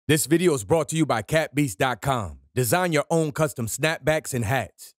This video is brought to you by cjbeatz.com. Design your own custom snapbacks and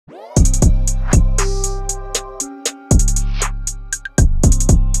hats.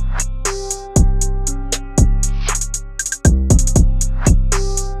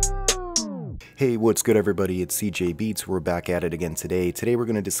 Hey, what's good everybody? It's cjbeatz. We're back at it again today. Today we're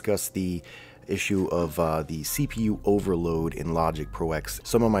going to discuss the issue of the CPU overload in Logic Pro X.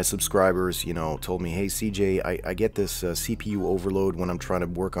 Some of my subscribers, told me, hey CJ, I get this CPU overload when I'm trying to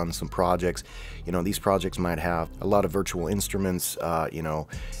work on some projects. These projects might have a lot of virtual instruments,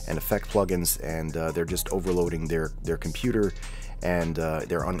 and effect plugins, and they're just overloading their computer, and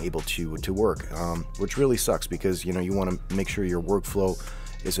they're unable to work, which really sucks because, you want to make sure your workflow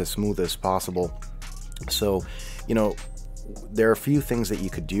is as smooth as possible. So, there are a few things that you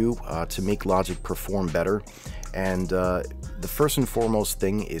could do to make Logic perform better, and the first and foremost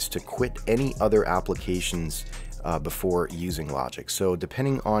thing is to quit any other applications before using Logic. So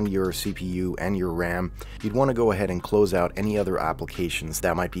depending on your CPU and your RAM, you'd want to go ahead and close out any other applications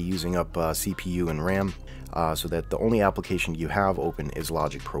that might be using up CPU and RAM, so that the only application you have open is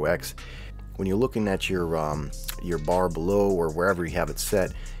Logic Pro X. When you're looking at your bar below or wherever you have it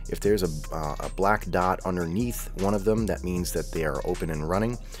set, if there's a black dot underneath one of them, that means that they are open and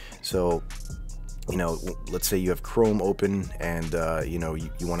running. So, let's say you have Chrome open and, you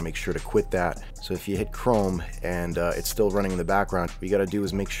want to make sure to quit that. So if you hit Chrome and it's still running in the background, what you got to do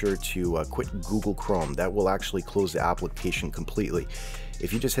is make sure to quit Google Chrome. That will actually close the application completely.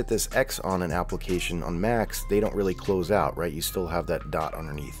 If you just hit this X on an application on Macs, they don't really close out, right? You still have that dot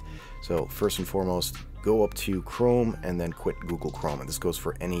underneath. So first and foremost, go up to Chrome and then quit Google Chrome. And this goes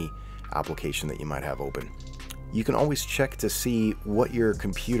for any application that you might have open. You can always check to see what your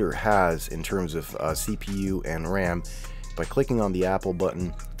computer has in terms of CPU and RAM by clicking on the Apple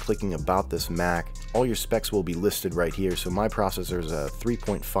button, clicking about this Mac. All your specs will be listed right here. So my processor is a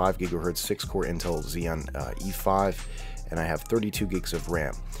 3.5 gigahertz 6-core Intel Xeon E5, and I have 32 gigs of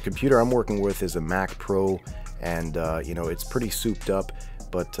RAM. The computer I'm working with is a Mac Pro, and it's pretty souped up.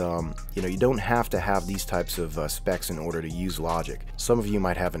 But you don't have to have these types of specs in order to use Logic. Some of you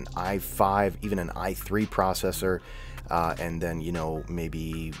might have an i5, even an i3 processor, and then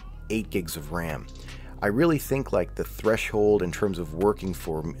maybe 8 gigs of RAM. I really think like the threshold in terms of working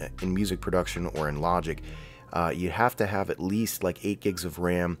in music production or in Logic, you have to have at least like 8 gigs of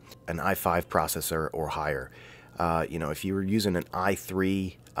RAM, an i5 processor or higher. If you were using an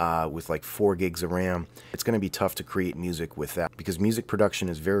i3 with like 4 gigs of RAM, it's going to be tough to create music with that because music production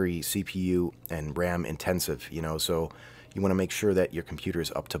is very CPU and RAM intensive, so you want to make sure that your computer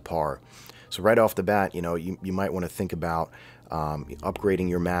is up to par. So right off the bat, you might want to think about upgrading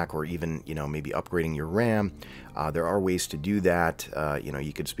your Mac, or even, maybe upgrading your RAM. There are ways to do that.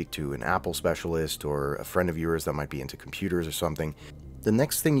 You could speak to an Apple specialist or a friend of yours that might be into computers or something. The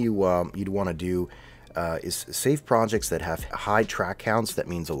next thing you'd want to do is save projects that have high track counts. That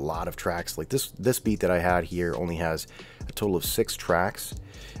means a lot of tracks. Like this beat that I had here only has a total of 6 tracks,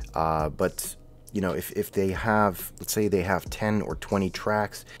 but if they have, let's say they have 10 or 20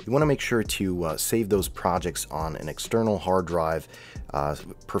 tracks, you want to make sure to save those projects on an external hard drive,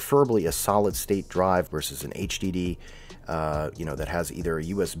 preferably a solid state drive versus an HDD, that has either a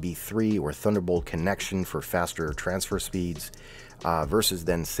USB 3 or Thunderbolt connection for faster transfer speeds, versus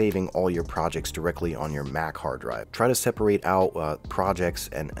then saving all your projects directly on your Mac hard drive. Try to separate out projects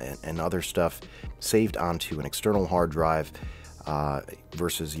and other stuff saved onto an external hard drive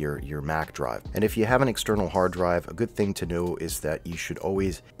versus your Mac drive. And if you have an external hard drive, a good thing to know is that you should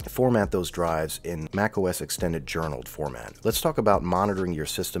always format those drives in macOS Extended Journaled format. Let's talk about monitoring your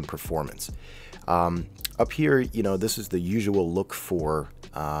system performance. Up here, this is the usual look for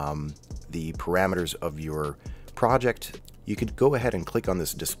the parameters of your project. You could go ahead and click on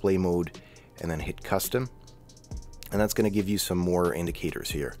this display mode and then hit custom, and that's going to give you some more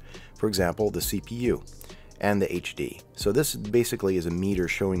indicators here. For example, the CPU and the HD. So this basically is a meter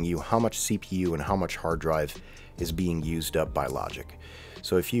showing you how much CPU and how much hard drive is being used up by Logic.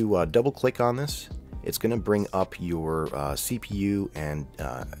 So if you double click on this, it's going to bring up your CPU and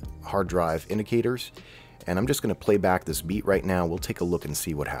hard drive indicators, and I'm just going to play back this beat right now. We'll take a look and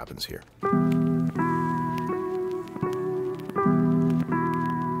see what happens here.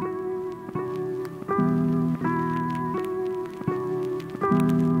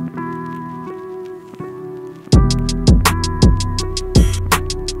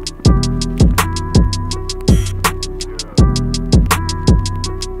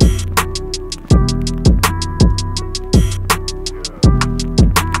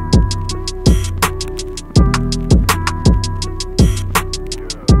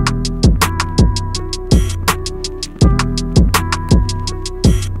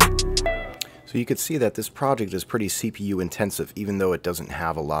 So you could see that this project is pretty CPU intensive, even though it doesn't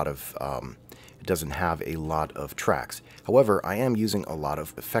have a lot of tracks. However, I am using a lot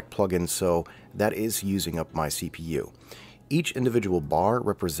of effect plugins, so that is using up my CPU. Each individual bar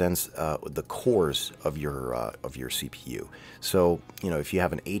represents the cores of your CPU. So, if you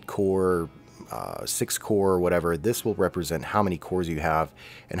have an 8-core, 6-core, whatever, this will represent how many cores you have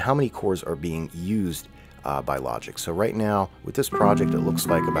and how many cores are being used by Logic. So right now, with this project, it looks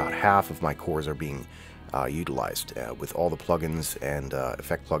like about half of my cores are being utilized with all the plugins and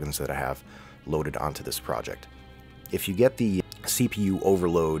effect plugins that I have loaded onto this project. If you get the CPU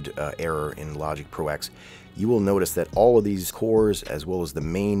overload error in Logic Pro X, you will notice that all of these cores, as well as the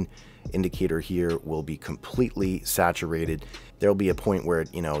main indicator here, will be completely saturated. There'll be a point where,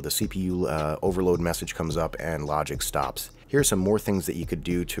 the CPU overload message comes up and Logic stops. Here are some more things that you could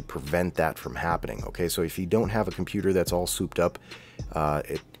do to prevent that from happening. Okay, so if you don't have a computer that's all souped up,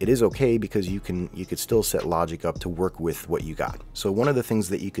 it is okay, because you could still set Logic up to work with what you got. So one of the things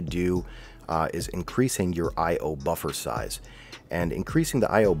that you could do is increasing your I/O buffer size. And increasing the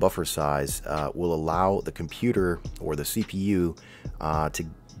I/O buffer size will allow the computer or the CPU to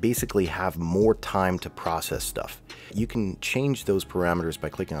basically have more time to process stuff. You can change those parameters by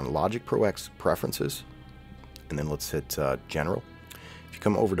clicking on Logic Pro X Preferences, and then let's hit General. If you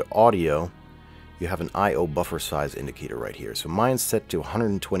come over to Audio, you have an I/O buffer size indicator right here. So mine's set to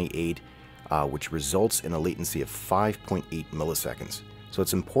 128, which results in a latency of 5.8 milliseconds. So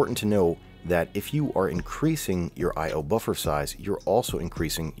it's important to know that if you are increasing your I/O buffer size, you're also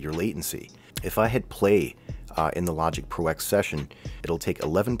increasing your latency. If I hit play in the Logic Pro X session, it'll take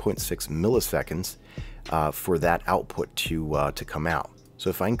 11.6 milliseconds for that output to come out. So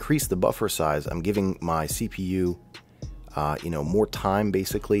if I increase the buffer size, I'm giving my CPU more time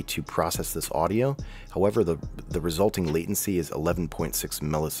basically to process this audio. However, the resulting latency is 11.6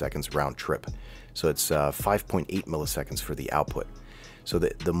 milliseconds round trip. So it's 5.8 milliseconds for the output. So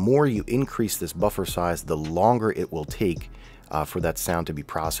the more you increase this buffer size, the longer it will take for that sound to be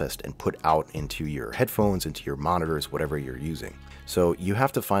processed and put out into your headphones, into your monitors, whatever you're using. So you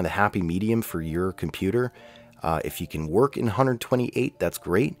have to find a happy medium for your computer. If you can work in 128, that's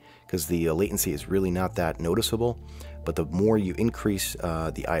great, because the latency is really not that noticeable. But the more you increase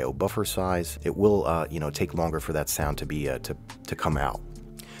the I/O buffer size, it will take longer for that sound to be to come out.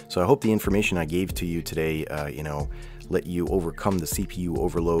 So I hope the information I gave to you today, let you overcome the CPU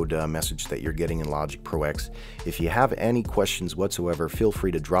overload message that you're getting in Logic Pro X. If you have any questions whatsoever, feel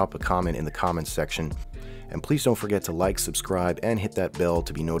free to drop a comment in the comments section. And please don't forget to like, subscribe, and hit that bell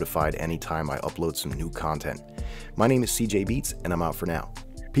to be notified anytime I upload some new content. My name is CJ Beatz, and I'm out for now.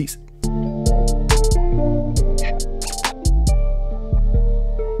 Peace.